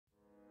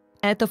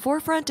At the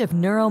forefront of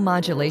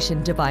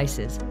neuromodulation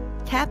devices,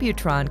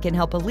 Caputron can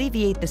help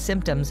alleviate the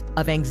symptoms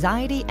of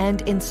anxiety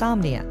and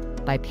insomnia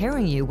by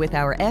pairing you with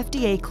our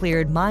FDA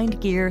Cleared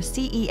mindGear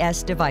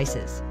CES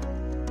devices.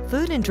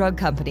 Food and drug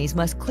companies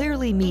must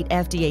clearly meet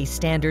FDA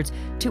standards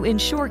to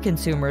ensure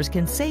consumers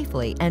can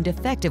safely and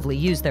effectively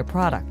use their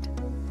product.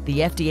 The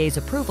FDA's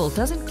approval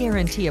doesn't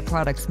guarantee a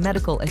product's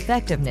medical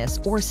effectiveness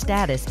or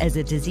status as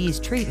a disease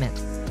treatment,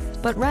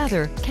 but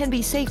rather can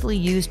be safely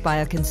used by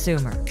a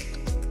consumer.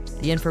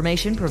 The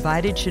information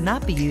provided should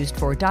not be used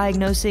for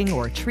diagnosing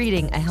or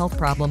treating a health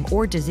problem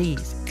or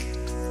disease,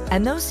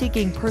 and those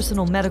seeking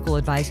personal medical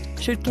advice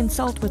should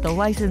consult with a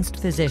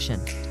licensed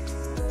physician.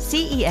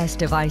 CES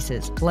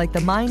devices, like the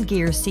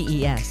mindGear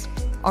CES,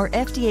 are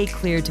FDA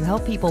cleared to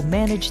help people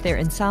manage their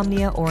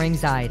insomnia or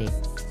anxiety.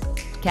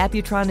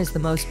 Caputron is the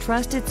most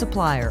trusted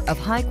supplier of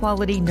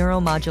high-quality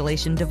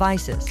neuromodulation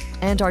devices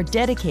and are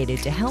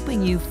dedicated to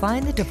helping you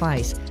find the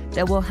device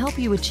that will help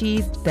you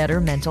achieve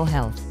better mental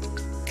health.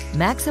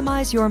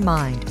 Maximize your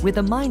mind with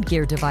a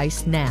mindGear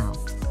device now.